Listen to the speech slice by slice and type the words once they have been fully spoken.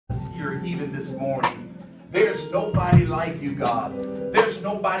here even this morning. There's nobody like you, God. There's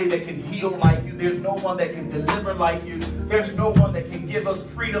nobody that can heal like you. There's no one that can deliver like you. There's no one that can give us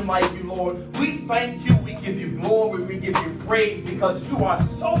freedom like you, Lord. We thank you. We give you glory. We give you praise because you are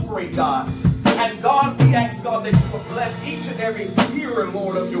so great, God. And God, we ask, God, that you will bless each and every hearer,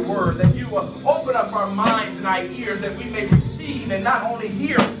 Lord, of your word. That you will open up our minds and our ears that we may receive and not only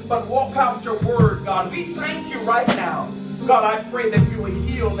hear, but walk out your word, God. We thank you right now. God, I pray that you will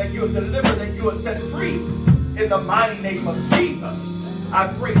heal, that you will deliver, that you will set free in the mighty name of Jesus. I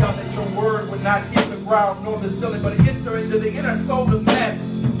pray, God, that your word would not hit the ground nor the ceiling, but enter into the inner soul of man.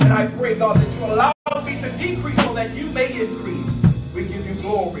 And I pray, God, that you allow me to decrease so that you may increase. We give you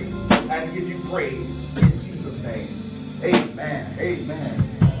glory and give you praise in Jesus' name. Amen. Amen.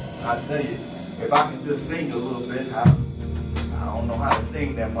 I tell you, if I can just sing a little bit, I don't know how to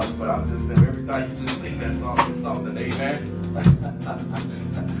sing that much, but I'm just saying every time you just sing that song, it's something. Amen.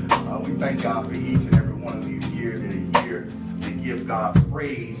 We thank God for each and every one of you here that are here to give God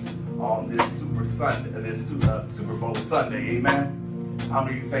praise on this Super Bowl Sunday. Amen. How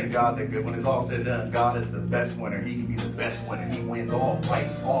many of you thank God that when it's all said and done, God is the best winner? He can be the best winner. He wins all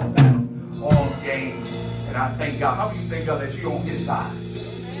fights, all battles, all games. And I thank God. How many of you thank God that you're on his side?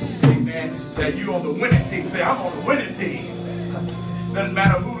 Amen. That you're on the winning team. Say, I'm on the winning team. Doesn't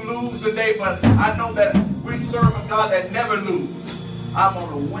matter who loses today, but I know that we serve a God that never loses. I'm on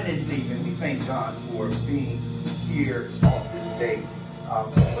the winning team, and we thank God for being here on this day. So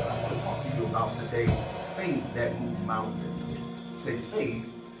what I want to talk to you about today, faith that moves mountains. Say faith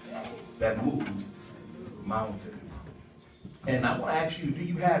that moves mountains. And I want to ask you, do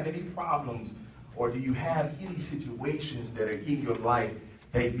you have any problems or do you have any situations that are in your life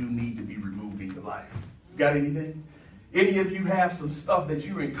that you need to be removed in your life? Got anything? Any of you have some stuff that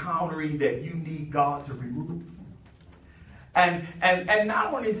you're encountering that you need God to remove? And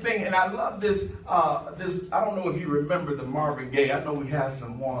not only thing, and I love this, I don't know if you remember the Marvin Gaye. I know we have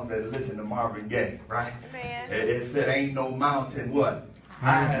some ones that listen to Marvin Gaye, right? Man. It said, ain't no mountain, what?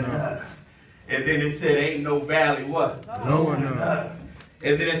 High enough. And then it said, ain't no valley, what? Low enough.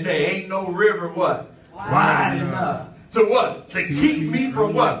 And then it said, ain't no river, what? Wide enough. To what? To keep me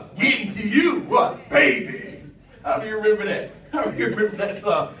from what? Getting to you, what? Baby. How do you remember that? How do you remember that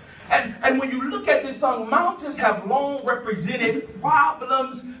song? And when you look at this song, mountains have long represented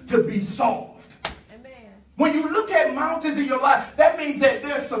problems to be solved. Amen. When you look at mountains in your life, that means that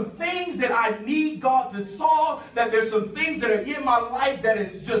there's some things that I need God to solve, that there's some things that are in my life that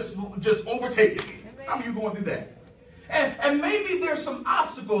is just overtaking me. Amen. How are you going through that? And maybe there's some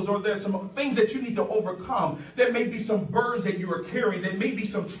obstacles or there's some things that you need to overcome. There may be some burdens that you are carrying. There may be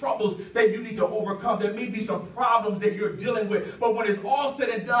some troubles that you need to overcome. There may be some problems that you're dealing with. But when it's all said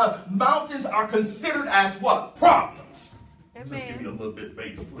and done, mountains are considered as what? Problems. Amen. Just give me a little bit of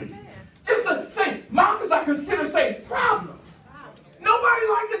bass, please. Amen. Just say, mountains are considered, say, problems. Nobody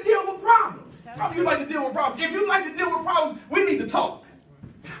likes to deal with problems. How do you like to deal with problems? If you like to deal with problems, we need to talk.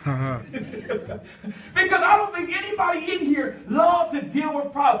 Because I don't think anybody in here loves to deal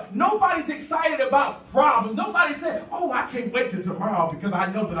with problems. Nobody's excited about problems. Nobody said, oh, I can't wait till tomorrow because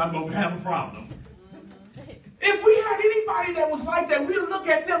I know that I'm going to have a problem. If we had anybody that was like that, we'd look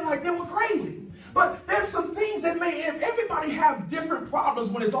at them like they were crazy. But there's some things that everybody have different problems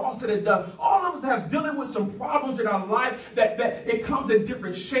when it's all said and done. All of us have dealing with some problems in our life that it comes in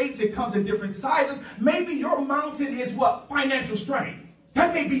different shapes. It comes in different sizes. Maybe your mountain is what? Financial strain.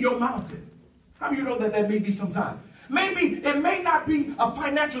 That may be your mountain. How do you know that may be sometime? Maybe it may not be a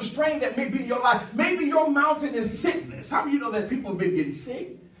financial strain that may be in your life. Maybe your mountain is sickness. How do you know that people have been getting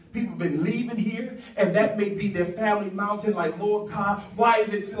sick? People have been leaving here, and that may be their family mountain. Like, Lord God, why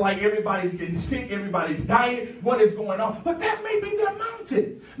is it like everybody's getting sick, everybody's dying? What is going on? But that may be their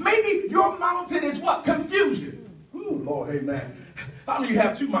mountain. Maybe your mountain is what? Confusion. Ooh, Lord, amen. How many of you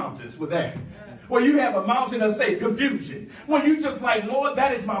have two mountains with that? Well, you have a mountain of, say, confusion. When you just like, Lord,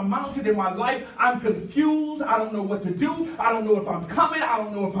 that is my mountain in my life. I'm confused. I don't know what to do. I don't know if I'm coming. I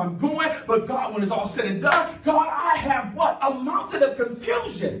don't know if I'm going. But God, when it's all said and done, God, I have what? A mountain of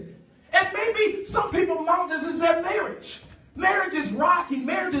confusion. And maybe some people's mountains is their marriage. Marriage is rocky.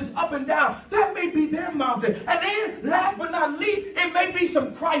 Marriage is up and down. That may be their mountain. And then, last but not least, it may be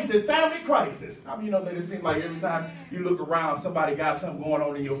some crisis, family crisis. I mean, you know that it seems like every time you look around, somebody got something going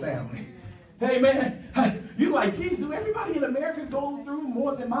on in your family. Hey, man, you're like, geez, do everybody in America go through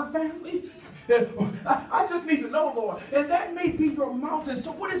more than my family? I just need to know, Lord. And that may be your mountain.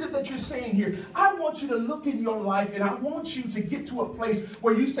 So what is it that you're saying here? I want you to look in your life, and I want you to get to a place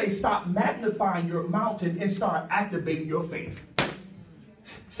where you say, stop magnifying your mountain and start activating your faith.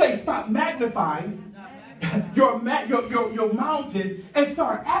 Say, stop magnifying your mountain and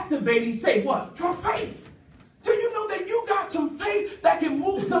start activating, say what? Your faith. Do you know that you got some faith that can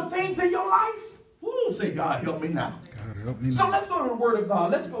move some things in your life? Ooh, say, God, help me now. God, help me now. So let's go to the Word of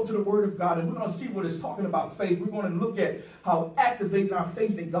God. Let's go to the Word of God, and we're going to see what it's talking about faith. We're going to look at how activating our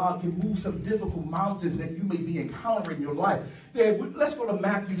faith in God can move some difficult mountains that you may be encountering in your life. Let's go to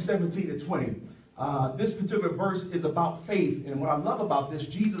Matthew 17-20. This particular verse is about faith. And what I love about this,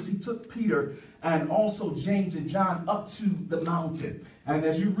 Jesus, he took Peter and also James and John up to the mountain. And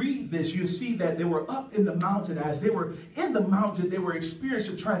as you read this, you see that they were up in the mountain. As they were in the mountain, they were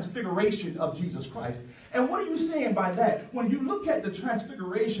experiencing the transfiguration of Jesus Christ. And what are you saying by that? When you look at the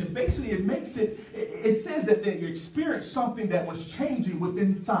transfiguration, basically it says that they experienced something that was changing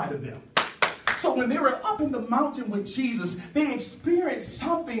within inside of them. So when they were up in the mountain with Jesus, they experienced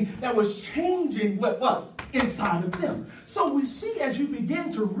something that was changing what? Inside of them. So we see, as you begin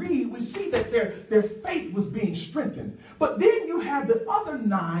to read, we see that their faith was being strengthened. But then you have the other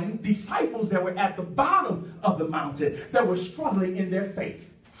 9 disciples that were at the bottom of the mountain that were struggling in their faith.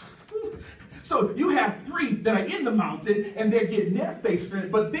 So you have 3 that are in the mountain and they're getting their faith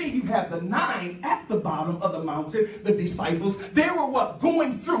strengthened. But then you have the 9 at the bottom of the mountain, the disciples. They were what?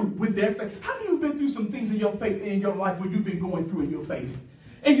 Going through with their faith. How many of you been through some things in your faith, in your life, where you've been going through in your faith?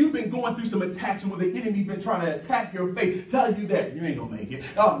 And you've been going through some attacks where the enemy been trying to attack your faith, telling you that you ain't going to make it.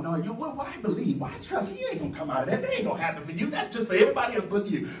 Oh, no, why believe? Why trust? You ain't going to come out of that. That ain't going to happen for you. That's just for everybody else but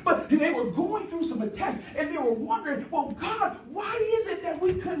you. But they were going through some attacks, and they were wondering, well, God, why is it that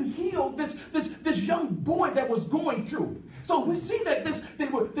we couldn't heal this young boy that was going through? So we see that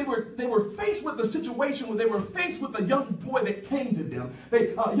they were faced with a situation where they were faced with a young boy that came to them.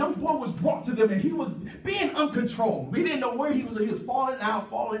 A young boy was brought to them, and he was being uncontrolled. We didn't know where he was. He was falling out,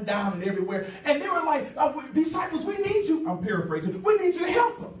 falling down, and everywhere. And they were like, disciples, we need you. I'm paraphrasing. We need you to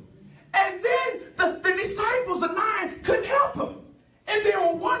help him. And then the disciples, the 9, couldn't help him. And they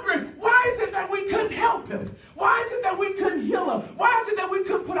were wondering, why is it that we couldn't help him? Why is it that we couldn't heal him? Why is it that we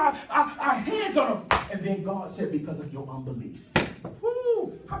couldn't put our hands on him? And then God said, because of your unbelief.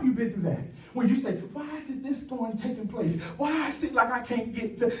 Woo! How have you been through that? When you say, why is it this storm taking place? Why does it seem like I can't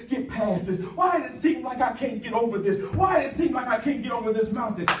get past this? Why does it seem like I can't get over this? Why does it seem like I can't get over this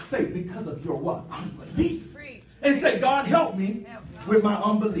mountain? Say, because of your what? Unbelief. And say, God, help me with my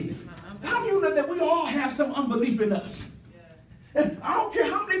unbelief. How do you know that we all have some unbelief in us? And I don't care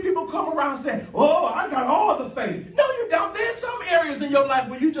how many people come around saying, oh, I got all the faith. No, you don't. There's some areas in your life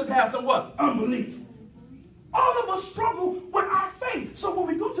where you just have some what? Unbelief. All of us struggle with our faith. So when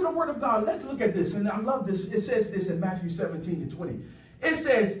we go to the Word of God, let's look at this. And I love this. It says this in Matthew 17-20. It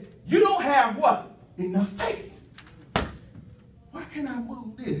says, you don't have what? Enough faith. Why can't I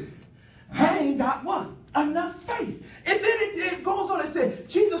move this? I ain't got what? Enough faith. And then it goes on and says,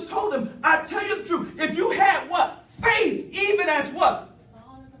 Jesus told them, I tell you the truth. If you had what? Faith, even as what?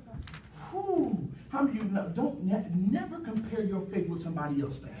 Whew. How many of you know, never compare your faith with somebody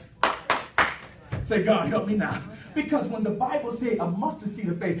else's faith? Say, God, help me now. Because when the Bible says a mustard seed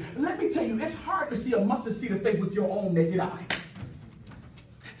of faith, let me tell you, it's hard to see a mustard seed of faith with your own naked eye.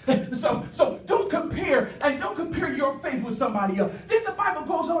 So don't compare, and don't compare your faith with somebody else. Then the Bible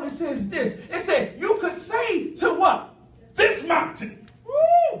goes on and says this. It said, you could say to what? This mountain.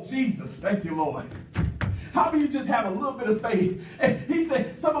 Woo! Jesus, thank you, Lord. How do you just have a little bit of faith? And he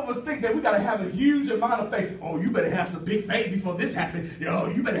said, some of us think that we got to have a huge amount of faith. Oh, you better have some big faith before this happens. Oh,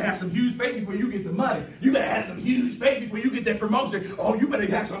 you better have some huge faith before you get some money. You better have some huge faith before you get that promotion. Oh, you better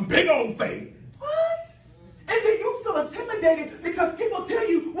have some big old faith. What? And then you feel intimidated because people tell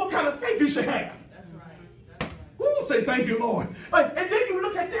you what kind of faith you should have. That's right. Woo, say thank you, Lord. And then you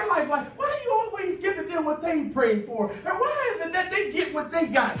look at their life like, why are you always giving them what they prayed for? And why is it that they get what they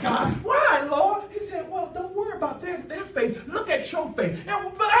got, God? Why, Lord? He said, well, don't worry about their faith. Look at your faith. But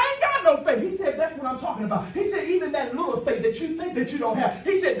I ain't got no faith. He said, that's what I'm talking about. He said, even that little faith that you think that you don't have.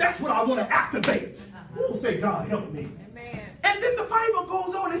 He said, that's what I want to activate. Woo, say, God, help me. Amen. And then the Bible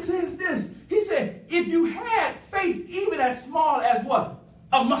goes on and says this. He said, if you had faith even as small as what?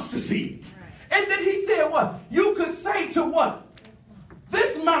 A mustard seed. And then he said what? You could say to what?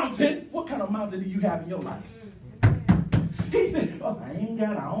 This mountain. What kind of mountain do you have in your life? He said, oh, I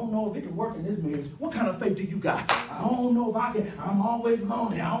don't know if it can work in this marriage. What kind of faith do you got? I don't know if I can. I'm always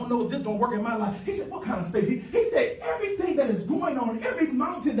lonely. I don't know if this is going to work in my life. He said, what kind of faith? He said, everything that is going on, every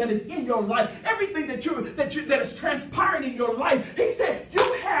mountain that is in your life, everything that is transpiring in your life, he said,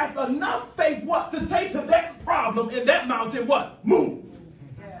 you have enough faith, what? To say to that problem in that mountain, what? Move.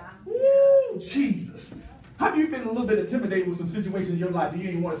 Yeah. Woo, Jesus. Have you been a little bit intimidated with some situations in your life and you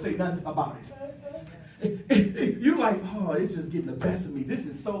didn't want to say nothing about it? You're like, oh, it's just getting the best of me. This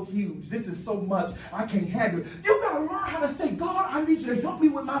is so huge. This is so much. I can't handle it. You got to learn how to say, God, I need you to help me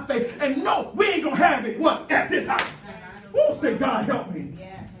with my faith. And no, we ain't going to have it, what, at this house. We'll say, God, help me.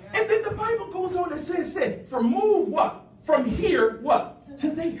 Yes. And then the Bible goes on and says, from move what? From here, what?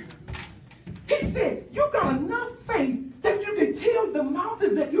 To there. He said, you got enough faith that you can tell the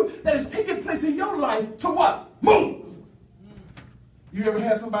mountains that is taking place in your life to what? Move. You ever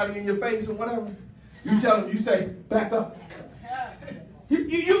had somebody in your face or whatever? You tell them, you say, back up. You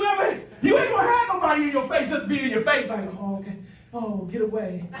ain't gonna have nobody in your face just be in your face like, oh, okay, oh, get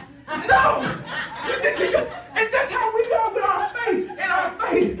away. No! And that's how we are with our faith. And our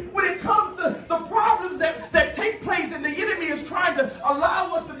faith, when it comes to the problems that take place and the enemy is trying to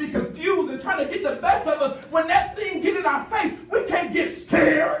allow us to be confused and trying to get the best of us, when that thing get in our face, we can't get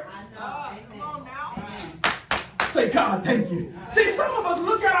scared. I know. Come on now. Say, God, thank you. See, some of us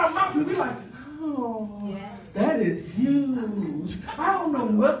look at our mountains and be like, oh, yes. That is huge. I don't know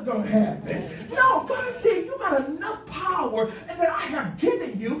what's going to happen. No, God said you got enough power and that I have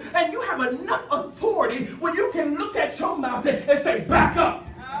given you, and you have enough authority when you can look at your mountain and say, back up.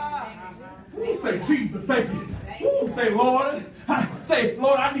 Say, Jesus, thank you. Say, Lord,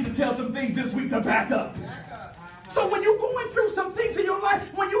 I need to tell some things this week to back up. So when you're going through some things in your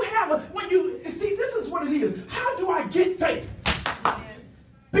life, see, this is what it is. How do I get faith?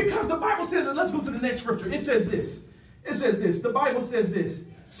 Because the Bible says, and let's go to the next scripture. It says this. The Bible says this.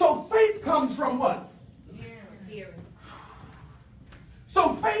 So faith comes from what? Hearing.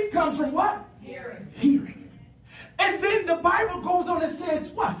 So faith comes from what? Hearing. And then the Bible goes on and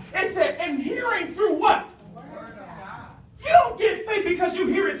says what? It said, and hearing through what? The word of God. You don't get faith because you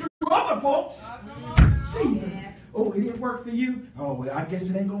hear it through other folks. Jesus. Oh, it didn't work for you? Oh, well, I guess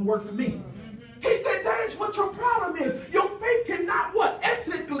it ain't going to work for me. He said that is what your problem is. Your faith cannot what?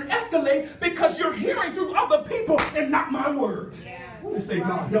 Escalate because you're hearing through other people and not my word. Yeah. Say,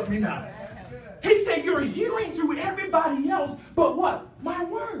 God, help me now. He said you're hearing through everybody else, but what? My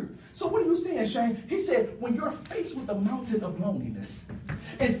word. So what are you saying, Shane? He said when you're faced with a mountain of loneliness,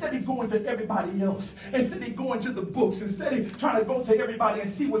 instead of going to everybody else, instead of going to the books, instead of trying to go to everybody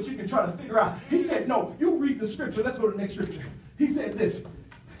and see what you can try to figure out, he said, no, you read the scripture. Let's go to the next scripture. He said this.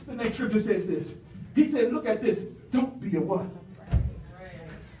 The next scripture says this. He said, look at this. Don't be a what?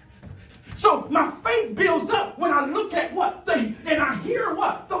 So my faith builds up when I look at what? And I hear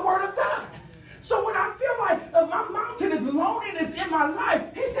what? The word of God. So when I feel like my mountain is loneliness in my life,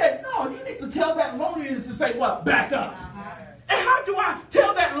 he said, no, you need to tell that loneliness to say what? Back up. And how do I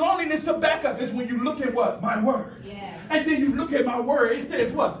tell that loneliness to back up? It's when you look at what? My word. Yes. And then you look at my word. It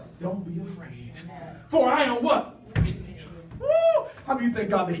says what? Don't be afraid. For I am what? Woo! How do you thank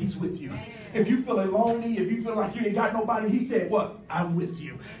God that he's with you? If you feel lonely, if you feel like you ain't got nobody, he said what? I'm with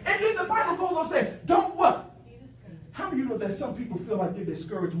you. And then the Bible goes on to say, don't what? How do you know that some people feel like they're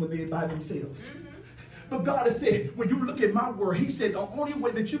discouraged when they're by themselves? But God has said, when you look at my word, he said the only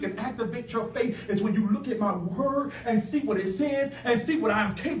way that you can activate your faith is when you look at my word and see what it says and see what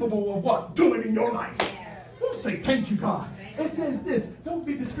I'm capable of what? Doing in your life. We'll say, thank you, God. It says this, don't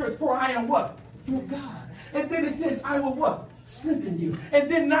be discouraged, for I am what? Your God. And then it says, I will what? Strengthen you. And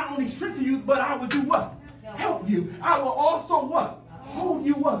then not only strengthen you, but I will do what? Help you. I will also what? Hold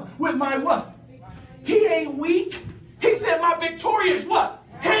you up with my what? He ain't weak. He said my victorious what?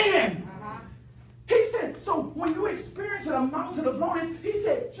 Hand. He said, so when you experience a mountain of loneliness, he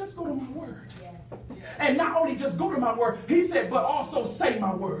said, just go to my word. And not only just go to my word, he said, but also say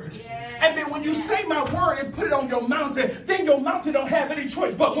my word. And then when you say my word and put it on your mountain, then your mountain don't have any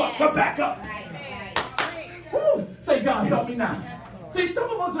choice but what? To back up. Woo. Say, God, help me now. See, some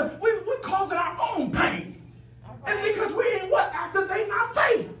of us, we're causing our own pain. And because we ain't what? Activating our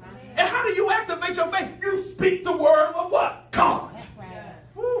faith. And how do you activate your faith? You speak the word of what? God.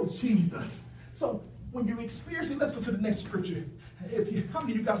 Oh, Jesus. So when you experience it, let's go to the next scripture. How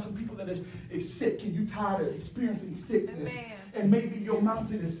many of you got some people that is sick and you tired of experiencing sickness? Amen. And maybe your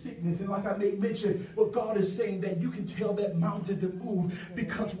mountain is sickness. And like I made mention, what God is saying that you can tell that mountain to move.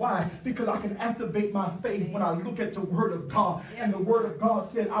 Because why? Because I can activate my faith when I look at the word of God. And the word of God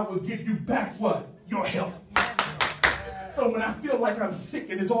said, I will give you back what? Your health. So when I feel like I'm sick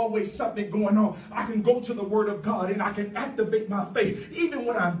and there's always something going on, I can go to the word of God and I can activate my faith. Even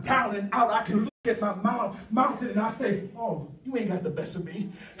when I'm down and out, I can look at my mountain and I say, oh, you ain't got the best of me.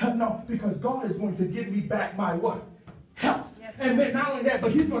 No, because God is going to give me back my what? Health. Yes, and then not only that,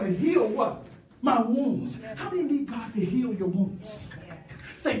 but he's going to heal what? My wounds. Yes. How do you need God to heal your wounds? Yes.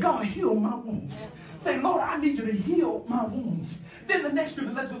 Say, God, heal my wounds. Say, Lord, I need you to heal my wounds. Then the next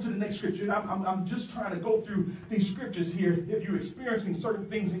scripture, let's go to the next scripture. I'm just trying to go through these scriptures here. If you're experiencing certain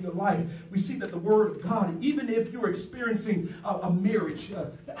things in your life, we see that the word of God, even if you're experiencing a marriage,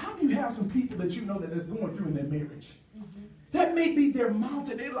 how do you have some people that you know that is going through in their marriage? That may be their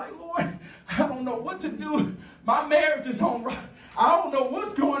mountain. They're like, Lord, I don't know what to do. My marriage is on rock. I don't know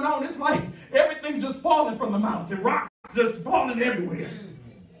what's going on. It's like everything's just falling from the mountain. Rocks just falling everywhere.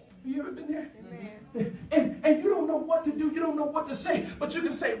 Have you ever been there? And you don't know what to do. You don't know what to say. But you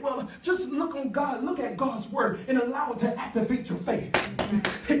can say, well, just look on God. Look at God's word and allow it to activate your faith.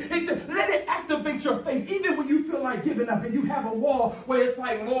 He said, let it activate your faith. Even when you feel like giving up and you have a wall where it's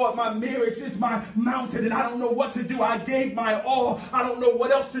like, Lord, my marriage is my mountain and I don't know what to do. I gave my all. I don't know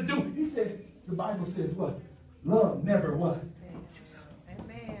what else to do. He said, the Bible says what? Love never what?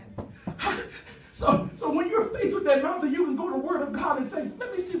 Amen. So when you're faced with that mountain, you can go to the word of God and say,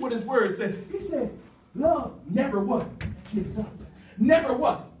 let me see what his word said. He said, love never what? Gives up. Never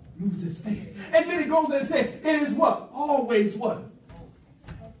what? Loses faith. And then he goes and says, it is what? Always what?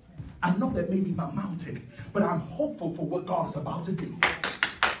 I know that may be my mountain, but I'm hopeful for what God is about to do.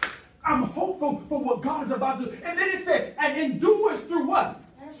 I'm hopeful for what God is about to do. And then it said, and endures through what?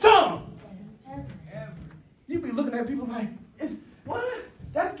 Some. You be looking at people like, what?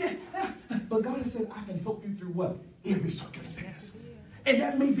 That's good. But God has said, I can help you through what? Every circumstance. And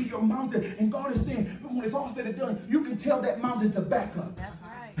that may be your mountain. And God is saying, when it's all said and done, you can tell that mountain to back up. That's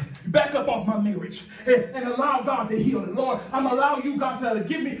right. Back up off my marriage. And allow God to heal it. Lord, I'm allowing you, God, to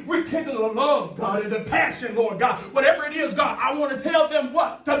give me rekindle the love, God, and the passion, Lord God. Whatever it is, God, I want to tell them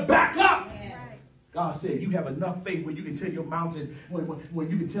what? To back up. Yes. God said, you have enough faith where you can tell your mountain, when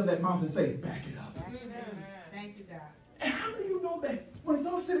you can tell that mountain, say, back it up. Thank you, God. And how do you know that when it's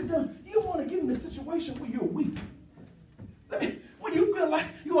all said and done, you don't want to get in a situation where you're weak? When you feel like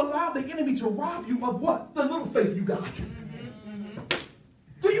you allow the enemy to rob you of what? The little faith you got.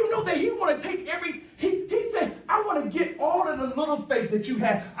 Do you know that he want to take he said, I want to get all of the little faith that you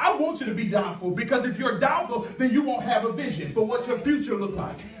have. I want you to be doubtful, because if you're doubtful, then you won't have a vision for what your future look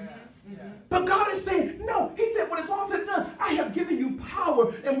like. But God is saying, no. He said, when it's all said and done, I have given you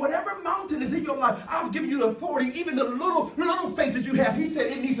power. And whatever mountain is in your life, I've given you the authority. Even the little faith that you have, he said,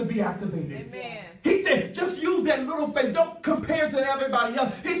 it needs to be activated. Amen. He said, just use that little faith. Don't compare to everybody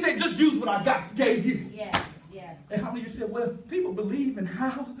else. He said, just use what I gave you. Yes, yes. And how many of you said, well, people believe in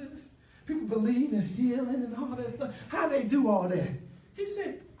houses. People believe in healing and all that stuff. How they do all that? He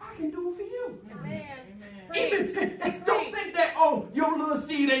said, I can do it for you. Amen. Even, don't think that, oh, your little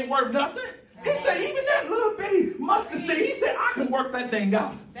seed ain't worth nothing. He said, even that little bitty mustard seed, he said, I can work that thing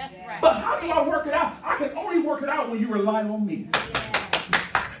out. That's right. But how do I work it out? I can only work it out when you rely on me.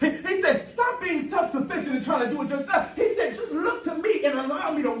 Yeah. He said, stop being self-sufficient and trying to do it yourself. He said, just look to me and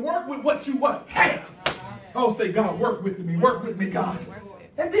allow me to work with what you have. Oh, say, God, work with me, God.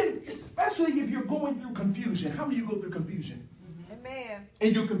 And then, especially if you're going through confusion. How do you go through confusion? Amen.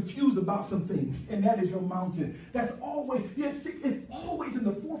 And you're confused about some things, and that is your mountain. That's always, yes, it's always in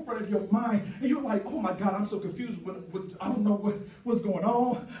the forefront of your mind. And you're like, oh my God, I'm so confused with I don't know what's going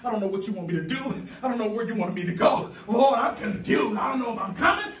on. I don't know what you want me to do. I don't know where you want me to go. Lord, I'm confused. I don't know if I'm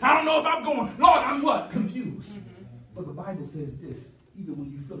coming. I don't know if I'm going. Lord, I'm what? Confused. But the Bible says this, even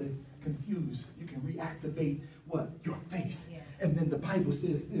when you feel it confused, you can reactivate what? Your faith. Yes. And then the Bible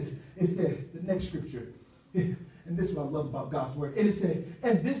says this. It said, the next scripture, and this is what I love about God's word. And it said,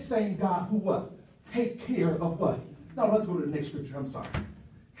 and this same God who what? Take care of what? Now let's go to the next scripture. I'm sorry.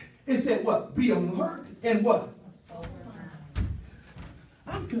 It said what? Be alert and what?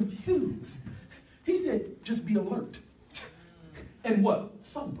 I'm confused. He said, just be alert. And what?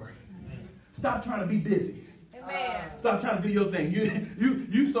 Sober. Stop trying to be busy. Stop trying to do your thing.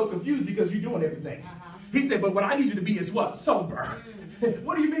 You so confused because you're doing everything. He said, but what I need you to be is what? Sober.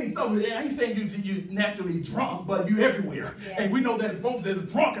 What do you mean sober? I ain't saying you naturally drunk, but you everywhere. Yes. And we know that folks that are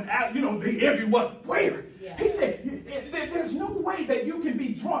drunk and out, they everywhere. Where? Yes. He said, there's no way that you can be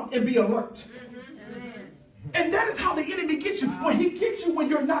drunk and be alert. And that is how the enemy gets you. When he gets you when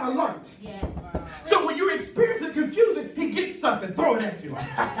you're not alert. Yes. So when you're experiencing confusion, he gets stuff and throw it at you.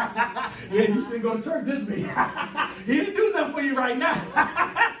 Yeah, you shouldn't go to church this week. He didn't do nothing for you right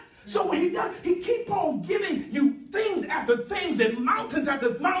now. So when he does, he keep on giving you things after things and mountains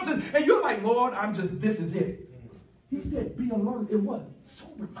after mountains. And you're like, Lord, this is it. He said, be alert and what?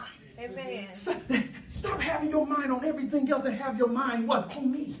 Sober-minded. Amen. Stop having your mind on everything else and have your mind what?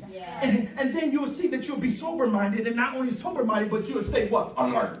 On me. Yes. And then you'll see that you'll be sober-minded, and not only sober-minded, but you'll stay what?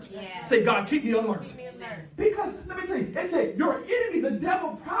 Alert. Yes. Say, God, keep me alert. Keep me alert. Because, let me tell you, it said, your enemy, the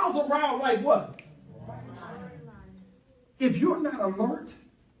devil, prowls around like what? If you're not alert,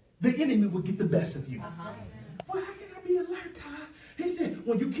 the enemy will get the best of you. Well, how can I be alert, God? He said,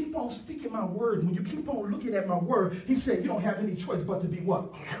 when you keep on speaking my word, when you keep on looking at my word, he said, you don't have any choice but to be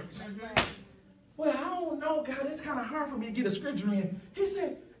what? Alert. Well, I don't know, God. It's kind of hard for me to get a scripture in. He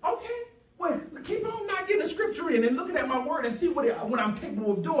said, okay. Well, keep on not getting the scripture in and looking at my word and see what I'm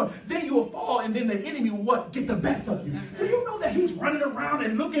capable of doing. Then you'll fall, and then the enemy will what? Get the best of you. Do you know that he's running around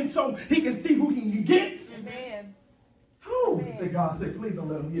and looking so he can see who he can get? Amen. Oh, say God, say, please don't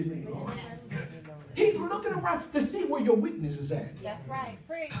let him get me, Lord. He's looking around to see where your weakness is at. That's right.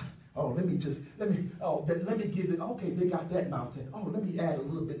 Preach. Oh, let me give it. Okay, they got that mountain. Oh, let me add a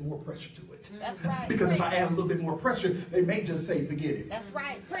little bit more pressure to it. That's right. Because if I add a little bit more pressure, they may just say, forget it. That's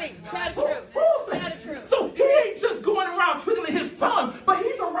right. Preach. Tell the truth. Tell the truth. So he ain't just going around twiddling his thumb, but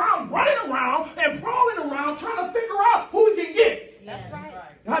he's around, running around and crawling around trying to figure out who he can get. That's right.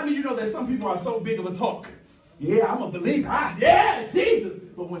 How many of you know that some people are so big of a talk? Yeah, I'm a believer. Yeah, Jesus.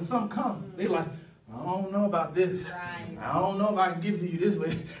 But when some come, they like, I don't know about this. Right. I don't know if I can give it to you this way.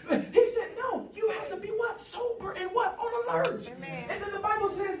 He said, no, you have to be what? Sober and what? On alert. Amen. And then the Bible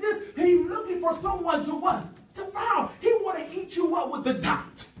says this, he's looking for someone to what? To vow. He want to eat you up with the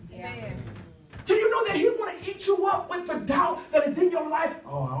doubt. Yeah. Do you know that he want to eat you up with the doubt that is in your life?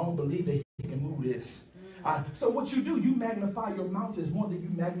 Oh, I don't believe that he can move this. So what you do, you magnify your mountains more than you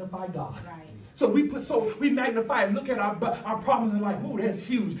magnify God. Right. So we magnify and look at our problems and like, oh, that's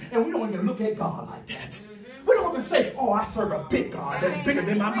huge. And we don't even look at God like that. We don't even say, oh, I serve a big God that's bigger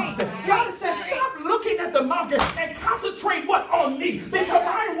than my mountain. God says, stop looking at the mountain and concentrate what? On me. Because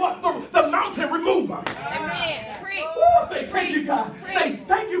I am what? The mountain remover. Amen. Oh, say, thank you, God. Say,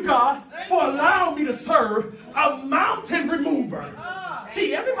 thank you, God, for allowing me to serve a mountain remover.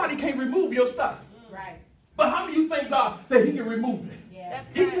 See, everybody can't remove your stuff. Right. But how do you thank God that he can remove it?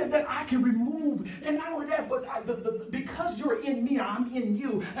 He said that I can remove, and not only that, but because you're in me, I'm in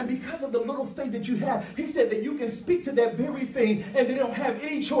you, and because of the little faith that you have, he said that you can speak to that very thing, and they don't have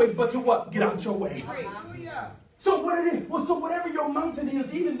any choice but to what? Get out your way. So what it is? Well, so whatever your mountain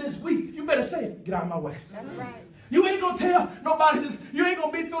is, even this week, you better say it. Get out of my way. That's right. You ain't gonna tell nobody this. You ain't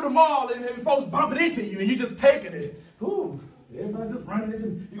gonna be through the mall and folks bumping into you, and you just taking it. Ooh, everybody just running into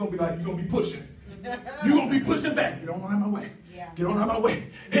me. You're gonna be like, you're gonna be pushing. You're gonna be pushing back. Get on out of my way. Get on out of my way.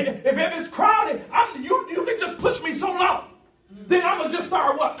 If it's crowded, you can just push me so long. Then I'm going to just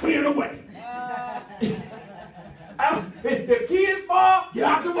start what? Clearing the way. If kids fall, get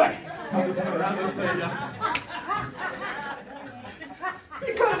out the way.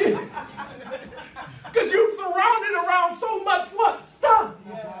 Because you're surrounded around so much what? Stuff.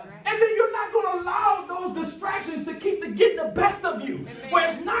 And then you're not going to allow those distractions to keep getting the best of you. Where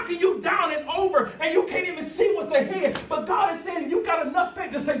it's knocking you down and over and you can't even see what's ahead. But God is saying you got enough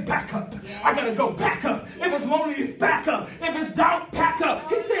faith to say back up. I got to go back up. If it's lonely, it's back up. If it's doubt, back up.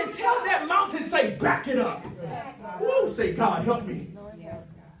 He said tell that mountain, say back it up. Woo, say God help me.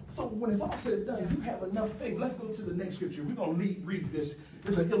 So when it's all said and done, you have enough faith. Let's go to the next scripture. We're going to read this.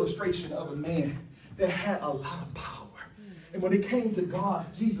 It's an illustration of a man that had a lot of power. And when it came to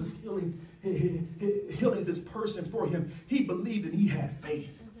God, Jesus healing this person for him, he believed and he had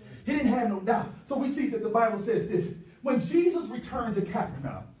faith. He didn't have no doubt. So we see that the Bible says this. When Jesus returned to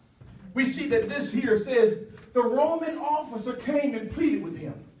Capernaum, we see that this here says, the Roman officer came and pleaded with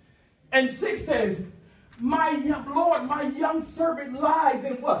him. And 6 says, my young servant lies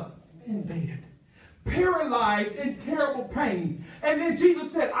in what? In bed. Paralyzed in terrible pain. And then Jesus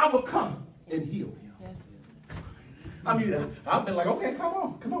said, I will come and heal him. I mean, I've been like, okay, come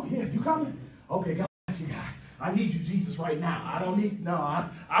on, here, you coming? Okay, God, I need you, Jesus, right now. I don't need, no,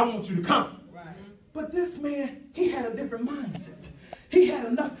 I want you to come. Right. But this man, he had a different mindset. He had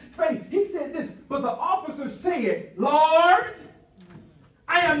enough faith. He said this, but the officer said, Lord,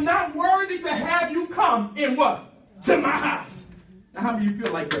 I am not worthy to have you come in what? To my house. Now, how do you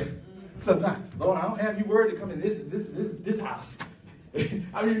feel like that? Sometimes, Lord, I don't have you worthy to come in this house. I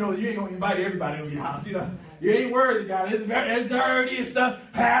mean, you know, you ain't going to invite everybody over your house, you know. You ain't worthy, God. It's dirty and stuff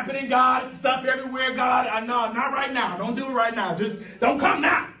happening, God. Stuff everywhere, God. I know, not right now. Don't do it right now. Just don't come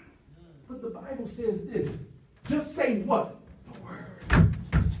now. But the Bible says this. Just say what? The word.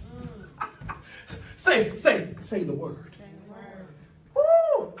 say the word.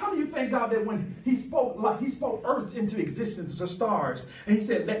 Woo! How do you thank God that when he spoke earth into existence, the stars, and he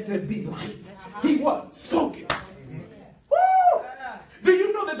said, let there be light. He what? Spoke it. Woo! Do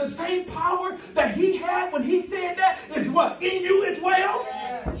you know that the same power that he had when he said that is what? In you as well?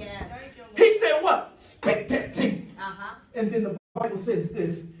 Yes, yes. He said what? Speak that thing. And then the Bible says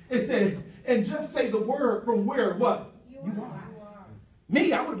this. It said, and just say the word from where what? You are.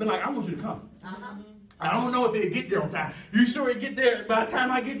 Me, I would have been like, I want you to come. I don't know if it'll get there on time. You sure it'll get there by the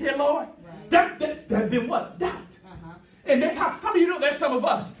time I get there, Lord? Right. That been what? Doubt. And that's how many of you know that's some of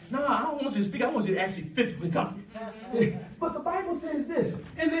us? No, I don't want you to speak. I want you to actually physically come. But the Bible says this.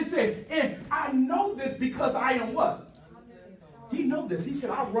 And it says, and I know this because I am what? He know this. He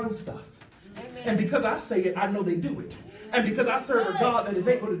said, I run stuff. Amen. And because I say it, I know they do it. And because I serve a God that is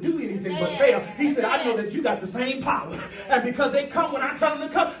able to do anything but fail, he said, I know that you got the same power. And because they come when I tell them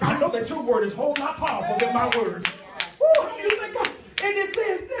to come, I know that your word is whole lot powerful than my words. Woo, you think God? And it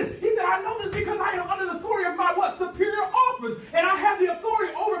says this. He said, I know this because I am under the authority of my what? Superior office. And I have the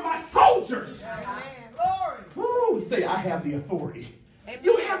authority over my soldiers. Woo, say, I have the authority. Amen.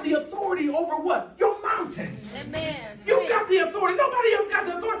 You have the authority over what? Your mountains. Amen. You got the authority. Nobody else got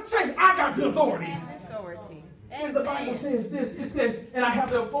the authority. Say, I got the authority. And the Bible says this. It says, and I have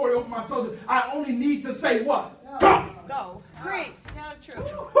the authority over my soldiers. I only need to say what? Go. Go. Preach. Tell the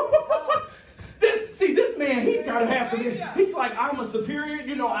truth. This man, he's got to have some. He's like, I'm a superior.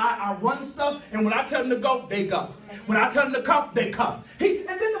 You know, I run stuff. And when I tell them to go, they go. When I tell them to come, they come. And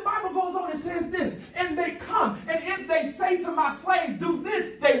then the Bible goes on and says this. And they come. And if they say to my slave, do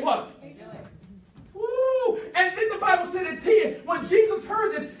this, they what? They do it. Woo. And then the Bible said in 10, when Jesus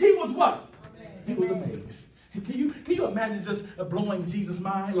heard this, he was what? He was amazed. Can you imagine just blowing Jesus'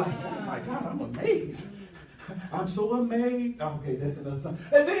 mind? Like, oh my God, I'm amazed. I'm so amazed. Okay, that's another song.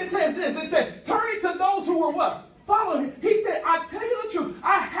 And then it says this. It said, turning to those who were what? Following him. He said, I tell you the truth.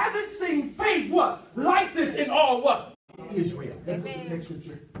 I haven't seen faith what? Like this in all what? Israel. That's the next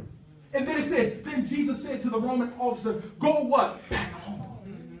scripture. And then it said, then Jesus said to the Roman officer, go what? Back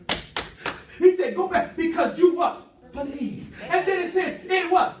home. He said, go back because you what? Believe. And then it says, in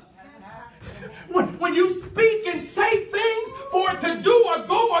what? When you speak and say things for it to do or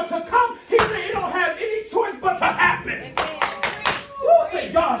go or to come, he said you don't have any choice but to happen.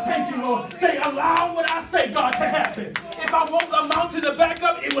 Say, God, thank you, Lord. Say, allow what I say, God, to happen. If I want the mountain to back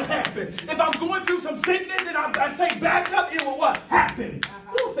up, it will happen. If I'm going through some sickness and I say back up, it will what? Happen.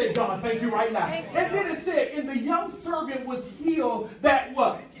 We'll say, God, thank you right now. And then it said, and the young servant was healed that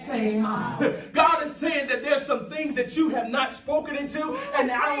what? Same hour. God is saying that there's some things that you have not spoken into,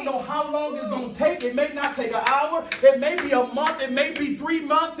 and I don't know how long it's going to take. It may not take an hour. It may be a month. It may be 3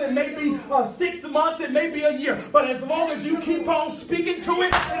 months. It may be 6 months. It may be a year. But as long as you keep on speaking to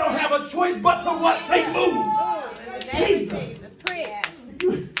it, you don't have a choice but to what? Say move. Jesus.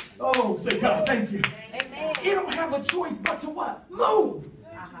 Oh, say God, thank you. Amen. You don't have a choice but to what? Move.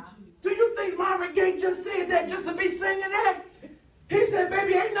 Do you think Marvin Gaye just said that just to be singing that? He said,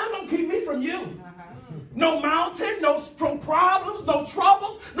 baby, ain't nothing going to keep me from you. No mountain, no problems, no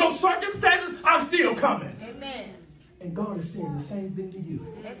troubles, no circumstances. I'm still coming. Amen. And God is saying the same thing to you.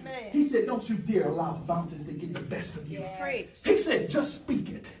 Amen. He said, don't you dare allow mountains to get the best of you. Yes. He said, just speak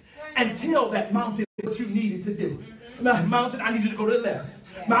it and tell that mountain what you needed to do. Now, mountain, I need you to go to the left.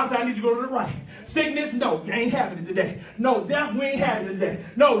 Yeah. Mountain, I need you to go to the right. Sickness, no, you ain't having it today. No, death, we ain't having it today.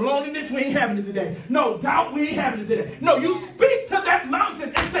 No, loneliness, we ain't having it today. No, doubt, we ain't having it today. No, you speak to that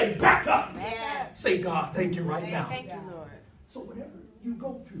mountain and say, back up. Yes. Say, God, thank you right now. Thank you, Lord. So whatever you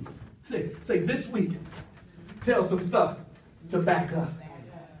go through, say this week, tell some stuff to back up.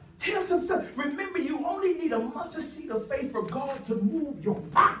 Tell some stuff. Remember, you only need a mustard seed of faith for God to move your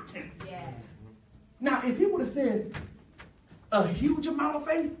mountain. Yes. Now, if he would have said a huge amount of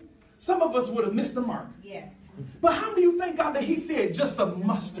faith, some of us would have missed the mark. Yes. But how do you thank God that he said just a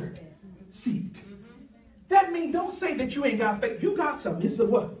mustard seed? That means don't say that you ain't got faith. You got some. It's a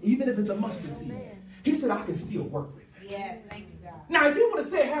what? Even if it's a mustard seed. He said, I can still work with it. Yes, thank you, God. Now, if he would have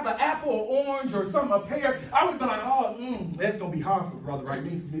said have an apple or orange or something, a pear, I would have been like, oh, that's going to be hard for brother right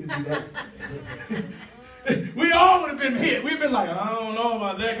me for me to do that. We all would have been hit. We've been like, I don't know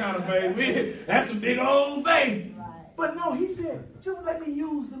about that kind of faith. That's some big old faith. Right. But no, he said, just let me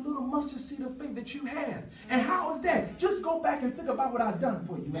use the little mustard seed of faith that you have. And how is that? Just go back and think about what I've done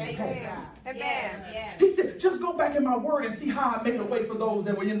for you in the past. Amen. Yes. He said, just go back in my word and see how I made a way for those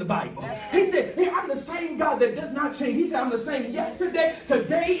that were in the Bible. Yes. He said, hey, I'm the same God that does not change. He said, I'm the same yesterday,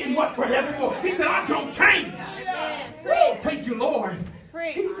 today, and what forevermore. He said, I don't change. Oh, thank you, Lord.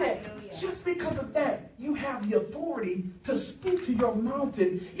 He said, just because of that, you have the authority to speak to your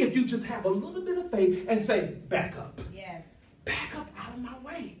mountain if you just have a little bit of faith and say, back up. Yes. Back up out of my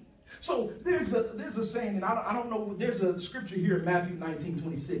way. So there's a saying, and I don't know, there's a scripture here in Matthew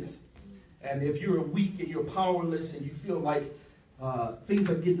 19:26. And if you're weak and you're powerless and you feel like things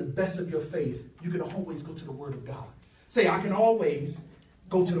are getting the best of your faith, you can always go to the Word of God. Say, I can always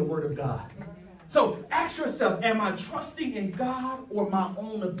go to the Word of God. So ask yourself, am I trusting in God or my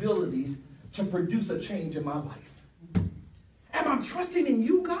own abilities to produce a change in my life? Am I trusting in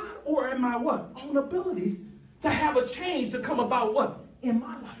you, God? Or am I what? Own abilities to have a change to come about what? In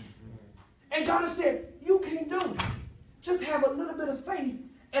my life. And God has said, you can't do it. Just have a little bit of faith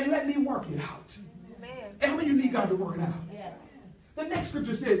and let me work it out. Amen. And how many of you need God to work it out? Yes. The next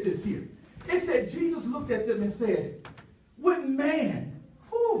scripture said this here. It said, Jesus looked at them and said, what man?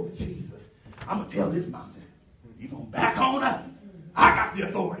 Oh, Jesus. I'm going to tell this mountain, you're going to back on up. I got the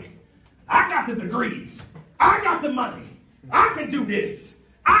authority. I got the degrees. I got the money. I can do this.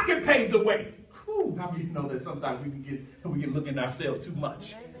 I can pave the way. Whew, how many of you know that sometimes we can look at ourselves too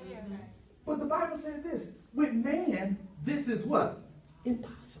much? But the Bible said this. With man, this is what?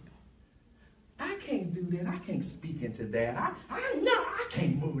 Impossible. I can't do that. I can't speak into that. I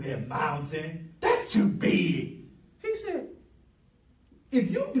can't move that mountain. That's too big. He said,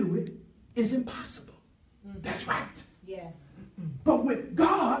 if you do it, it's impossible. That's right. Yes. But with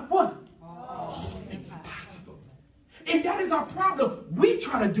God, what? All things are possible. And that is our problem. We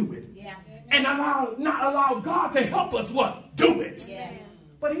try to do it. Yeah. And not allow God to help us what? Do it. Yes.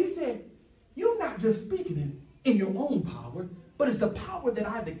 But he said, you're not just speaking in your own power, but it's the power that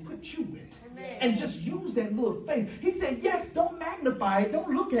I've equipped you with. Amen. And just use that little faith. He said, yes, don't magnify it.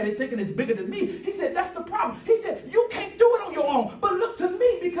 Don't look at it thinking it's bigger than me. He said, that's the problem. He said, you can't do it on your own, but look to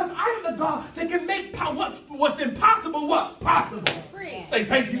me because I am the God that can make what's impossible what? Possible. Free. Say,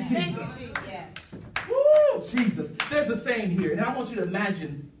 thank you, Jesus. Thank you. Yes. Woo, Jesus. There's a saying here, and I want you to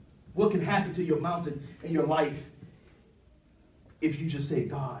imagine what can happen to your mountain in your life if you just say,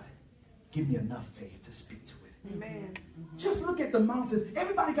 God, give me enough faith to speak to it. Amen. Just look at the mountains.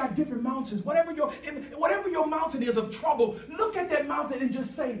 Everybody got different mountains. Whatever your mountain is of trouble, look at that mountain and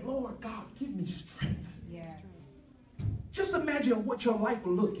just say, Lord God, give me strength. Yes. Just imagine what your life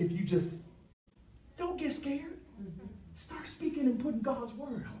will look if you just don't get scared. Start speaking and putting God's word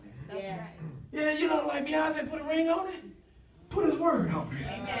on it. Yes. Yeah, you know, like Beyonce put a ring on it. Put his word on it.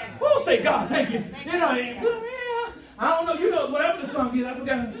 Amen. We'll say, God, thank you. You know, yeah, I don't know, you know, whatever the song is, I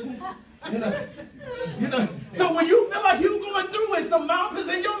forgot. You know. So when you feel like you're going through in some mountains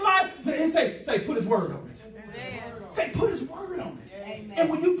in your life, say, put his word on it. Amen. Say, put his word on it. Amen. And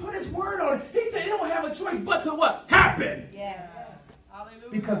when you put his word on it, he said, you don't have a choice but to what? Happen. Yes. Hallelujah.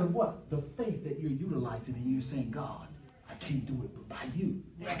 Because of what? The faith that you're utilizing and you're saying, God, I can't do it, but by you,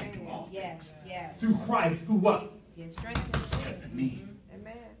 I can do all things. Yes. Through Christ, who what? Strengthen me.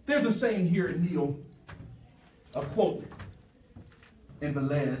 Amen. There's a saying here in Neil, a quote in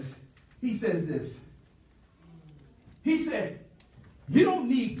Velez. He says this. He said, you don't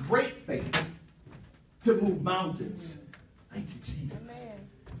need great faith to move mountains. Thank you, Jesus. Amen.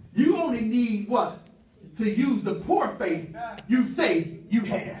 You only need what? To use the poor faith you say you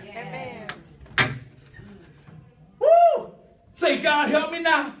have. Amen. Woo! Say, God, help me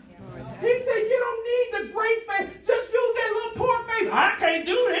now. He said, you don't need the great faith. Just use that little poor faith. I can't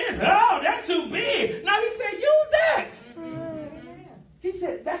do this. Oh, that's too big. Now he said, use that. He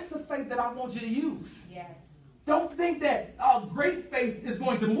said, that's the faith that I want you to use. Yes. Don't think that great faith is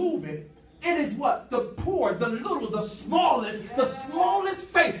going to move it. It is what? The poor, the little, the smallest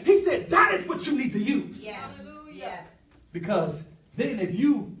faith. He said, that is what you need to use. Yes. Yes. Because then if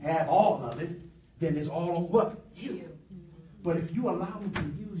you have all of it, then it's all on what? You. But if you allow me to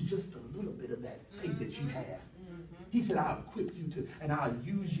use just a little bit of that faith that you have, he said, I'll equip you to, and I'll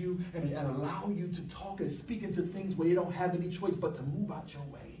use you and allow you to talk and speak into things where you don't have any choice but to move out your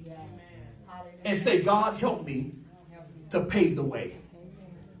way. Yes. And say, God, help me to pave the way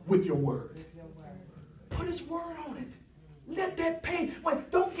with your word. Put his word on it. Let that pain,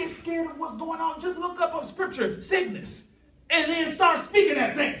 don't get scared of what's going on. Just look up scripture, sickness, and then start speaking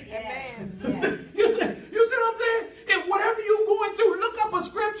that thing. Yes. You see what I'm saying? If whatever you're going through, look up a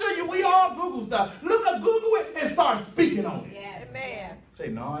scripture. We all Google stuff. Google it and start speaking on it. Yes. Amen. Say,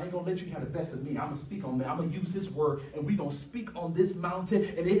 no, I ain't going to let you have the best of me. I'm going to speak on that. I'm going to use his word, and we're going to speak on this mountain,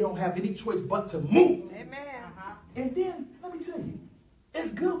 and they don't have any choice but to move. Amen. And then, let me tell you,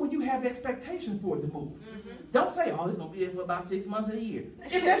 it's good when you have expectation for it to move. Don't say, oh, it's going to be there for about 6 months and a year.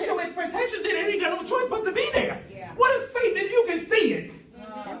 If that's your expectation, then it ain't got no choice but to be there. Yeah. What is faith if you can see it?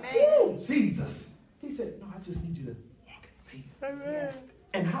 Oh, Jesus. He said, no, I just need you to walk in faith. Amen.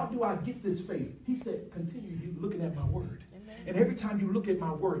 And how do I get this faith? He said, continue you looking at my word. Amen. And every time you look at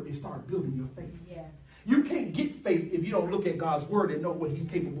my word, you start building your faith. Yes. You can't get faith if you don't look at God's word and know what he's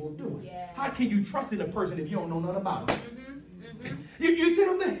capable of doing. Yes. How can you trust in a person if you don't know nothing about him? You see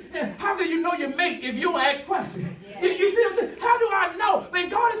what I'm saying? How do you know your mate if you don't ask questions? Yes. You see what I'm saying? How do I know? Then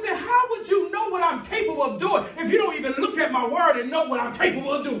God has said, how would you know what I'm capable of doing if you don't even look at my word and know what I'm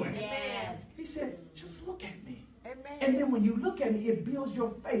capable of doing? Yes. He said, just look at me. Amen. And then when you look at it, it builds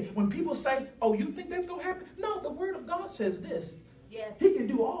your faith. When people say, oh, you think that's going to happen? No, the word of God says this. Yes. He can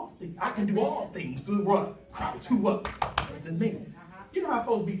do all things. I can do all things through what? Christ who what? Strengthens me. You know how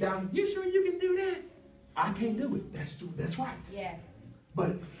folks be down. You sure you can do that? I can't do it. That's true. That's right. Yes.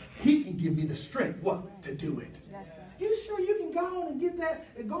 But he can give me the strength, what? To do it. That's right. You sure you can go on and get that,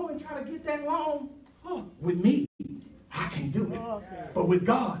 and go and try to get that loan? Oh, with me, I can do it. Okay. But with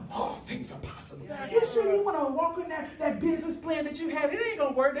God, all things are possible. Yeah. You sure you want to walk in that business plan that you have? It ain't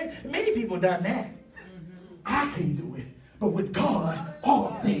going to work. Many people done that. I can do it. But with God,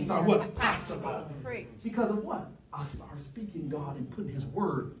 all things are what? Possible. Because of what? I start speaking God and putting his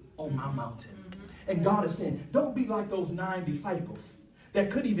word on my mountain. And God is saying, don't be like those 9 disciples that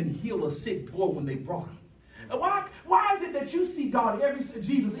couldn't even heal a sick boy when they brought him. Why is it that you see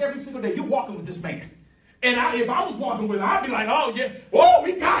Jesus every single day? You're walking with this man. And if I was walking with him, I'd be like, oh, yeah, whoa,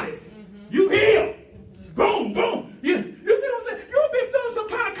 we got it. You healed. Boom, boom. You see what I'm saying? You've been feeling some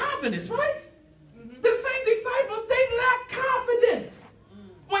kind of confidence, right? The same disciples, they lacked confidence.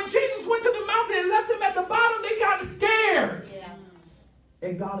 When Jesus went to the mountain and left them at the bottom, they got scared. Yeah.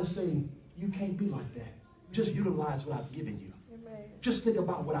 And God is saying, you can't be like that. Just utilize what I've given you. Amen. Just think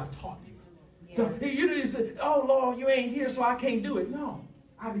about what I've taught you. Yeah. You just say, oh, Lord, you ain't here, so I can't do it. No,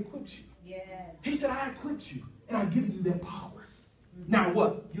 I've equipped you. Yes. He said, I equipped you, and I've given you that power. Now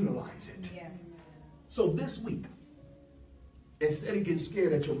what? Utilize it. Yes. So this week, instead of getting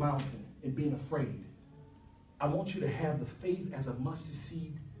scared at your mountain and being afraid, I want you to have the faith as a mustard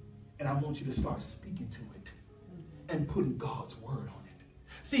seed, and I want you to start speaking to it and putting God's word on it.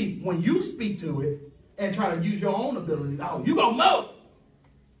 See, when you speak to it and try to use your own ability, oh, you gonna know.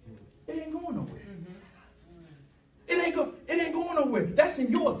 It ain't going nowhere. It ain't going nowhere. That's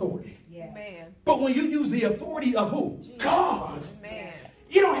in your authority. Yeah. Man. But when you use the authority of who? Jesus. God. Amen.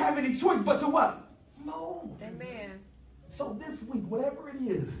 You don't have any choice but to what? Move. Amen. So this week, whatever it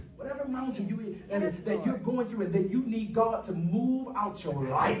is, whatever mountain that you're going through and that you need God to move out your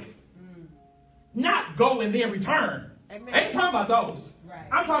life, not go and then return. Amen. I ain't talking about those. Right.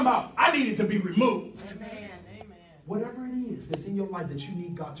 I'm talking about I need it to be removed. Amen. Whatever it is that's in your life that you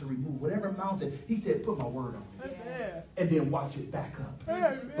need God to remove, whatever mountain, he said, put my word on it. Yes. And then watch it back up.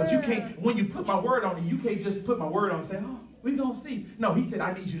 Amen. But you can't, when you put my word on it, you can't just put my word on it and say, oh, we're going to see. No, he said,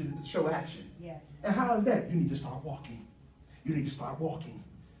 I need you to show action. Yes. And how is that? You need to start walking. You need to start walking.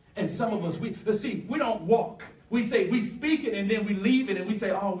 And some of us, we don't walk. We say, we speak it and then we leave it and we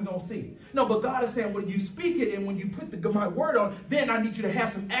say, oh, we don't see. No, but God is saying when you speak it and when you put my word on, then I need you to have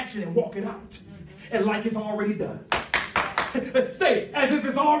some action and walk it out. And like it's already done. Say, as if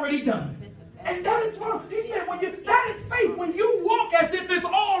it's already done. And that is what he said, that is faith. When you walk as if it's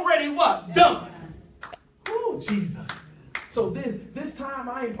already what? Done. Oh, Jesus. So this time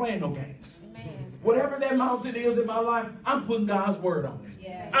I ain't playing no games. Amen. Whatever that mountain is in my life, I'm putting God's word on it.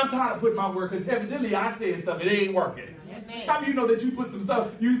 Yeah. I'm tired of putting my word because evidently I said stuff, it ain't working. Amen. How do you know that you put some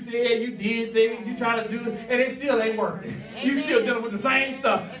stuff, you said, you did things, you try to do, and it still ain't working? Amen. You still dealing with the same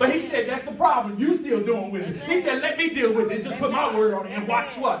stuff. Amen. But he said, that's the problem. You still doing with it. Amen. He said, let me deal with it. Just put my word on it and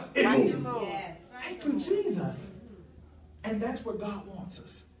watch what? It moves. Yes. Thank you, Jesus. And that's where God wants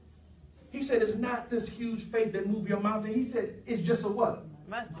us. He said, it's not this huge faith that moves your mountain. He said, it's just a what?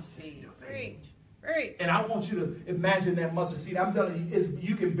 Mustard seed. Preach. Preach. And I want you to imagine that mustard seed. I'm telling you,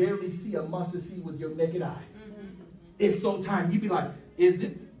 you can barely see a mustard seed with your naked eye. It's so tiny. You'd be like, this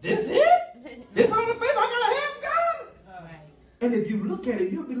it? This all the faith I gotta have, God? All right. And if you look at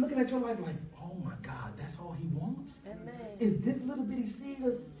it, you'll be looking at your life like, oh my God, that's all he wants? Amen. Is this little bitty seed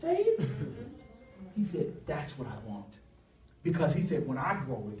of faith? He said, that's what I want. Because he said, when I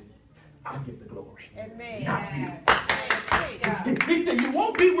grow it, I get the glory. Amen. Not you. He said, you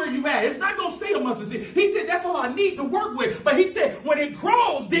won't be where you at. It's not going to stay a mustard seed. He said, that's all I need to work with. But he said, when it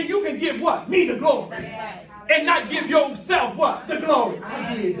grows, then you can give what? Me the glory. Yes. And not give yourself what? The glory.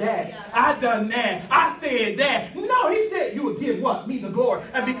 I did that. I done that. I said that. No, he said you would give what? Me the glory.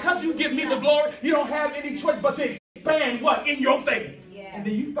 And because you give me the glory, you don't have any choice but to expand what? In your faith. Yeah. And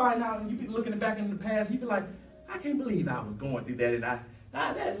then you find out, and you be looking back in the past, and you be like, I can't believe I was going through that, and I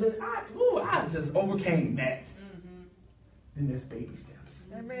just overcame that. Then there's baby steps.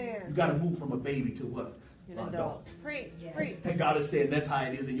 Amen. You got to move from a baby to what? An adult. Preach. Yes. Preach. And God is saying that's how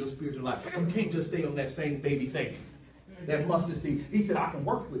it is in your spiritual life. You can't just stay on that same baby faith. That mustard seed. He said, I can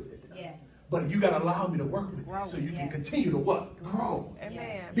work with it. Yes. But you got to allow me to work with it so you can continue to what? Grow.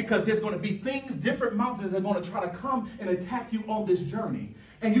 Amen. Because there's going to be things, different mountains that are going to try to come and attack you on this journey.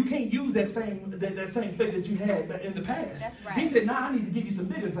 And you can't use that same faith that you had in the past. That's right. He said, now I need to give you some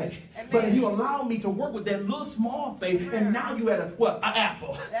bigger faith. Amen. But you allow me to work with that little small faith, and now you had an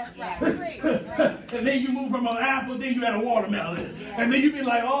apple. That's right. Preach. And then you move from an apple, then you had a watermelon. Yeah. And then you be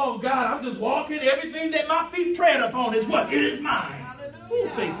like, oh God, I'm just walking. Everything that my feet tread upon is what? It is mine. We'll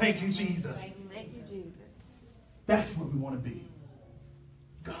say, thank you, Jesus. Thank you, Jesus. That's where we want to be.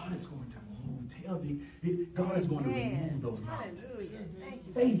 God is going to move. Tell me, God is going to remove those mountains.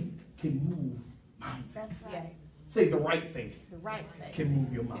 Faith can move mountains. That's right. Say the right faith. The right faith can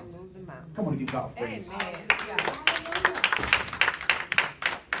move your mountains. Can move the mountain. Come on, give God praise. Amen.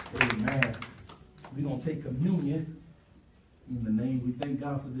 Amen. We're going to take communion. In the name, we thank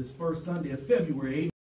God for this first Sunday of February.